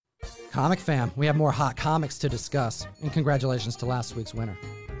Comic fam, we have more hot comics to discuss, and congratulations to last week's winner.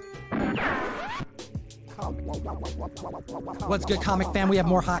 What's good, comic fam? We have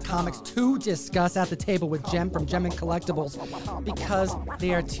more hot comics to discuss at the table with Jem from Jem and Collectibles because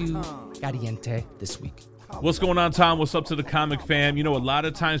they are too caliente this week. What's going on, Tom? What's up to the comic fam? You know, a lot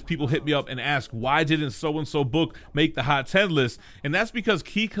of times people hit me up and ask, why didn't so-and-so book make the Hot 10 list? And that's because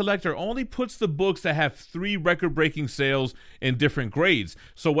Key Collector only puts the books that have 3 record-breaking sales in different grades.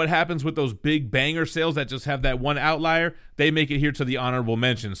 So what happens with those big banger sales that just have that one outlier? They make it here to the honorable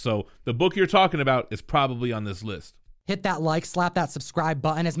mention. So the book you're talking about is probably on this list. Hit that like, slap that subscribe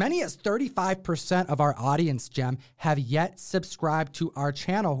button. As many as 35% of our audience, Jem, have yet subscribed to our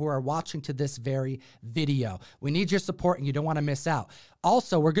channel who are watching to this very video. We need your support and you don't want to miss out.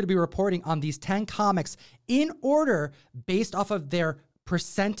 Also, we're going to be reporting on these 10 comics in order based off of their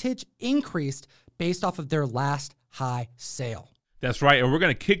percentage increased based off of their last high sale. That's right, and we're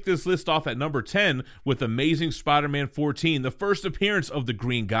going to kick this list off at number 10 with Amazing Spider-Man 14, the first appearance of the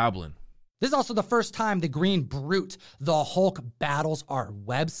Green Goblin. This is also the first time the Green Brute, the Hulk, battles our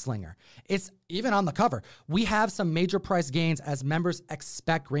web slinger. It's even on the cover. We have some major price gains as members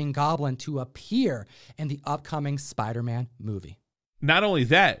expect Green Goblin to appear in the upcoming Spider-Man movie. Not only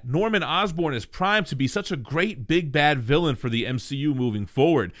that, Norman Osborn is primed to be such a great big bad villain for the MCU moving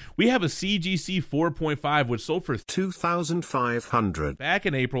forward. We have a CGC 4.5 which sold for $2,500 back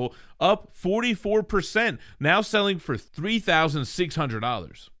in April, up 44%, now selling for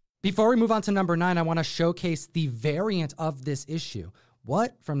 $3,600. Before we move on to number 9, I want to showcase the variant of this issue.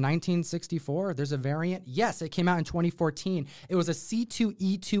 What? From 1964? There's a variant? Yes, it came out in 2014. It was a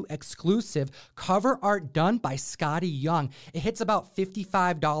C2E2 exclusive, cover art done by Scotty Young. It hits about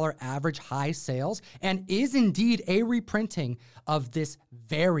 $55 average high sales and is indeed a reprinting of this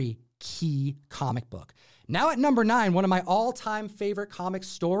very key comic book. Now at number 9, one of my all-time favorite comic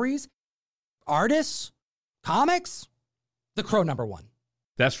stories, artists, comics, The Crow #1.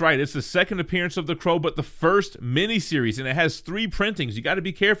 That's right. It's the second appearance of the Crow, but the first miniseries, and it has 3 printings. You got to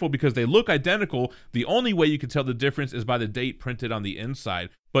be careful because they look identical. The only way you can tell the difference is by the date printed on the inside.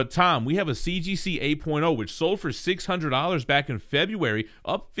 But Tom, we have a CGC 8.0, which sold for $600 back in February,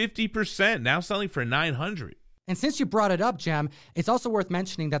 up 50%, now selling for $900. And since you brought it up, Jem, it's also worth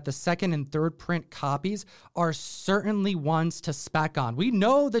mentioning that the second and third print copies are certainly ones to spec on. We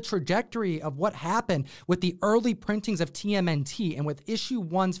know the trajectory of what happened with the early printings of TMNT, and with issue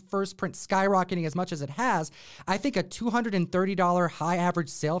 1's first print skyrocketing as much as it has, I think a $230 high average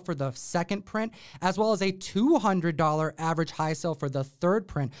sale for the second print, as well as a $200 average high sale for the third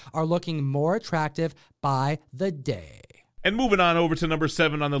print, are looking more attractive by the day. And moving on over to number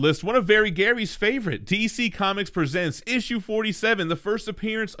 7 on the list, one of Very Gary's favorite, DC Comics presents issue 47, the first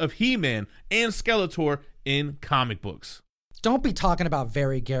appearance of He-Man and Skeletor in comic books. Don't be talking about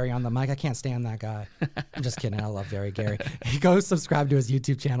Very Gary on the mic. I can't stand that guy. I'm just kidding. I love Very Gary. Go subscribe to his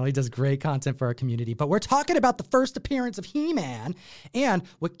YouTube channel. He does great content for our community. But we're talking about the first appearance of He-Man and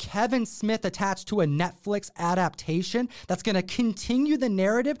with Kevin Smith attached to a Netflix adaptation that's going to continue the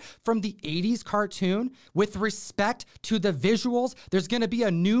narrative from the 80s cartoon. With respect to the visuals, there's going to be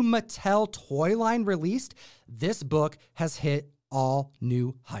a new Mattel toy line released. This book has hit all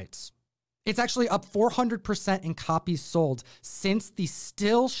new heights. It's actually up 400% in copies sold since the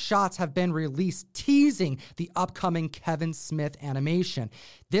still shots have been released, teasing the upcoming Kevin Smith animation.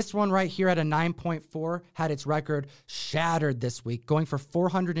 This one right here at a 9.4 had its record shattered this week, going for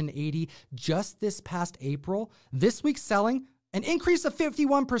 $480 just this past April. This week's selling an increase of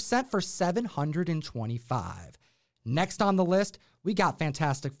 51% for $725. Next on the list, we got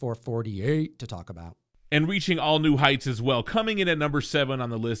Fantastic Four 48 to talk about. And reaching all new heights as well. Coming in at number 7 on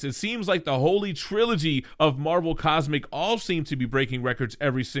the list, it seems like the holy trilogy of Marvel Cosmic all seem to be breaking records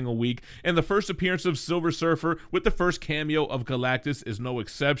every single week, and the first appearance of Silver Surfer with the first cameo of Galactus is no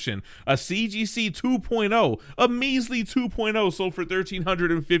exception. A CGC 2.0, a measly 2.0, sold for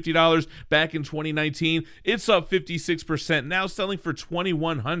 $1,350 back in 2019. It's up 56%, now selling for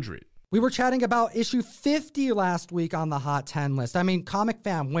 $2,100. We were chatting about issue 50 last week on the Hot 10 list. I mean, Comic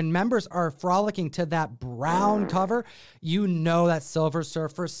Fam, when members are frolicking to that brown cover, you know that Silver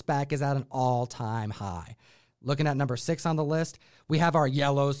Surfer spec is at an all-time high. Looking at number 6 on the list, we have our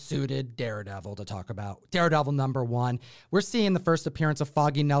yellow-suited Daredevil to talk about. Daredevil #1. We're seeing the first appearance of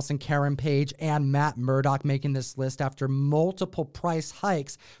Foggy Nelson, Karen Page, and Matt Murdock making this list after multiple price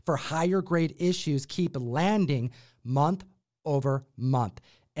hikes for higher-grade issues keep landing month over month.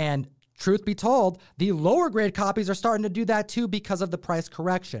 And Truth be told, the lower grade copies are starting to do that too because of the price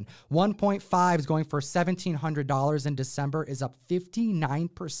correction. 1.5 is going for $1,700 in December, is up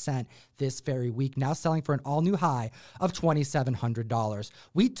 59% this very week, now selling for an all-new high of $2,700.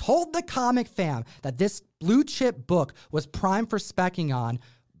 We told the comic fam that this blue chip book was prime for speccing on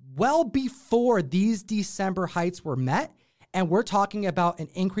well before these December heights were met. And we're talking about an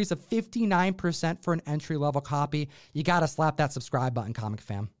increase of 59% for an entry-level copy. You got to slap that subscribe button, comic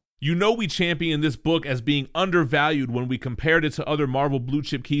fam. You know we championed this book as being undervalued when we compared it to other Marvel blue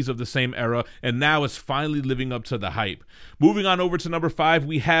chip keys of the same era, and now it's finally living up to the hype. Moving on over to number 5,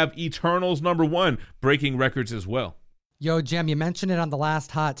 we have Eternals #1, breaking records as well. Yo, Jem, you mentioned it on the last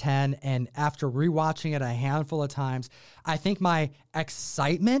Hot 10, and after rewatching it a handful of times, I think my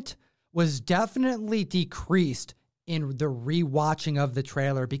excitement was definitely decreased in the rewatching of the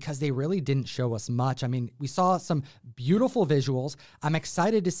trailer because they really didn't show us much. I mean, we saw some beautiful visuals. I'm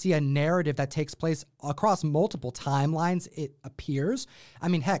excited to see a narrative that takes place across multiple timelines, it appears. I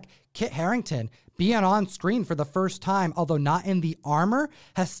mean, heck, Kit Harington being on screen for the first time, although not in the armor,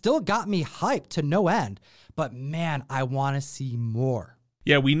 has still got me hyped to no end. But man, I want to see more.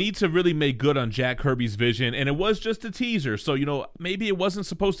 Yeah, we need to really make good on Jack Kirby's vision, and it was just a teaser, so, maybe it wasn't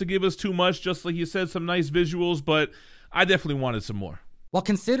supposed to give us too much, just like you said, some nice visuals, but I definitely wanted some more. Well,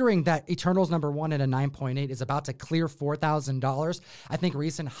 considering that Eternals #1 at a 9.8 is about to clear $4,000, I think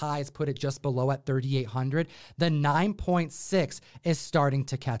recent highs put it just below at $3,800, the 9.6 is starting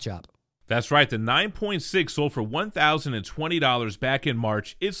to catch up. That's right, the 9.6 sold for $1,020 back in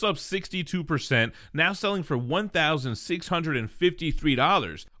March. It's up 62%, now selling for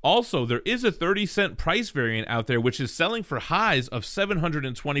 $1,653. Also, there is a 30-cent price variant out there, which is selling for highs of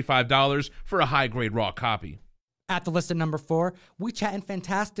 $725 for a high-grade raw copy. At the list at number 4, we chatting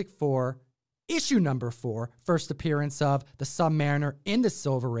Fantastic Four, issue number 4, first appearance of the Submariner in the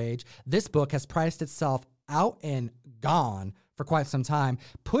Silver Age. This book has priced itself out and gone for quite some time,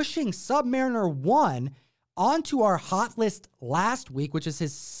 pushing Submariner 1 onto our hot list last week, which is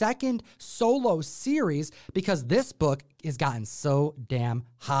his second solo series, because this book has gotten so damn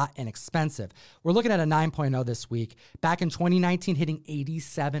hot and expensive. We're looking at a 9.0 this week. Back in 2019, hitting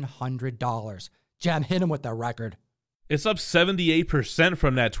 $8,700. Jem, hit him with the record. It's up 78%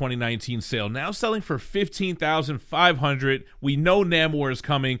 from that 2019 sale, now selling for $15,500. We know Namor is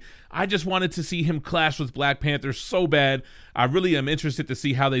coming. I just wanted to see him clash with Black Panther so bad. I really am interested to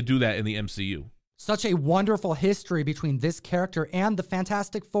see how they do that in the MCU. Such a wonderful history between this character and the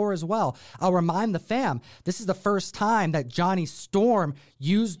Fantastic Four as well. I'll remind the fam, this is the first time that Johnny Storm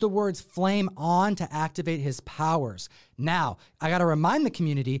used the words flame on to activate his powers. Now, I got to remind the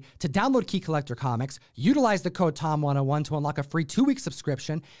community to download Key Collector Comics, utilize the code TOM101 to unlock a free 2-week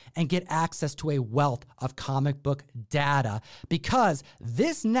subscription, and get access to a wealth of comic book data, because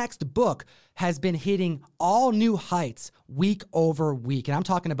this next book has been hitting all new heights week over week. And I'm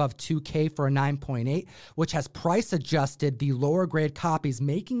talking above 2K for a 9.8, which has price adjusted the lower grade copies,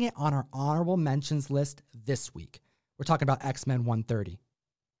 making it on our honorable mentions list this week. We're talking about X-Men 130,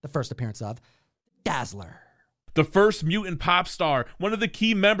 the first appearance of Dazzler. The first mutant pop star, one of the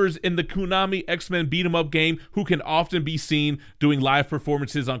key members in the Konami X-Men beat-em-up game, who can often be seen doing live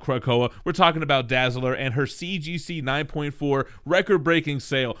performances on Krakoa. We're talking about Dazzler and her CGC 9.4 record-breaking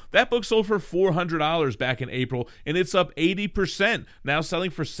sale. That book sold for $400 back in April, and it's up 80%, now selling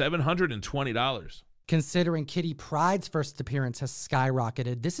for $720. Considering Kitty Pryde's first appearance has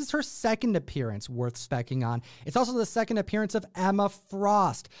skyrocketed, this is her second appearance worth specking on. It's also the second appearance of Emma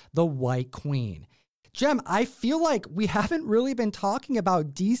Frost, the White Queen. Jem, I feel like we haven't really been talking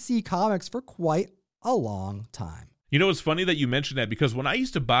about DC Comics for quite a long time. You know, it's funny that you mentioned that, because when I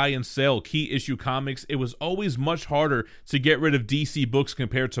used to buy and sell key issue comics, it was always much harder to get rid of DC books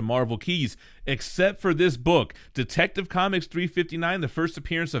compared to Marvel keys, except for this book. Detective Comics 359, the first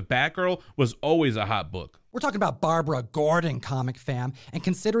appearance of Batgirl, was always a hot book. We're talking about Barbara Gordon, comic fam, and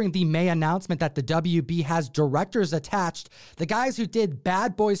considering the May announcement that the WB has directors attached, the guys who did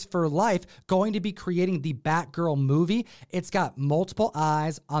Bad Boys for Life going to be creating the Batgirl movie, it's got multiple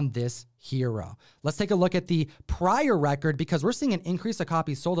eyes on this hero. Let's take a look at the prior record, because we're seeing an increase of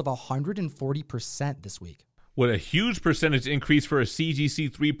copies sold of 140% this week. With a huge percentage increase for a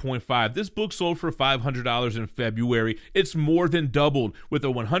CGC 3.5. This book sold for $500 in February. It's more than doubled, with a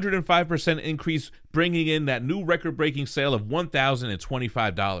 105% increase, bringing in that new record-breaking sale of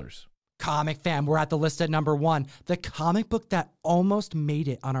 $1,025. Comic fam, we're at the list at number 1, the comic book that almost made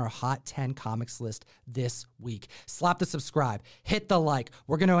it on our Hot 10 Comics list this week. Slap the subscribe, hit the like.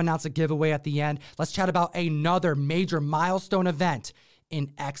 We're going to announce a giveaway at the end. Let's chat about another major milestone event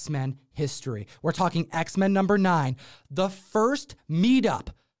in X-Men history. We're talking X-Men #9, the first meetup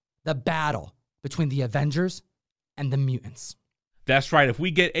the battle between the Avengers and the mutants. That's right. If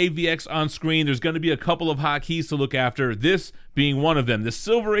we get AVX on screen, there's going to be a couple of hotkeys to look after, this being one of them. The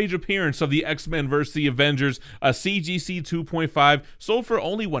Silver Age appearance of the X-Men vs. the Avengers, a CGC 2.5, sold for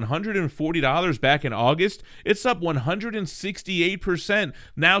only $140 back in August. It's up 168%,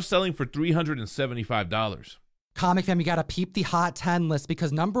 now selling for $375. Comic fam, you got to peep the Hot 10 list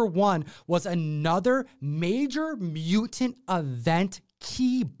because number 1 was another major mutant event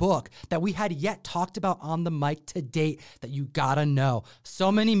key book that we had yet talked about on the mic to date that you gotta know.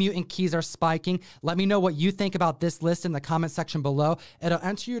 So many mutant keys are spiking. Let me know what you think about this list in the comment section below. It'll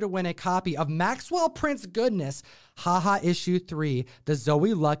enter you to win a copy of Maxwell Prince Goodness, Haha Issue 3, the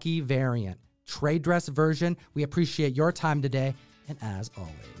Zoe Lucky variant. Trade dress version. We appreciate your time today, and as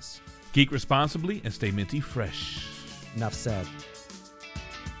always, geek responsibly and stay minty fresh. Enough said.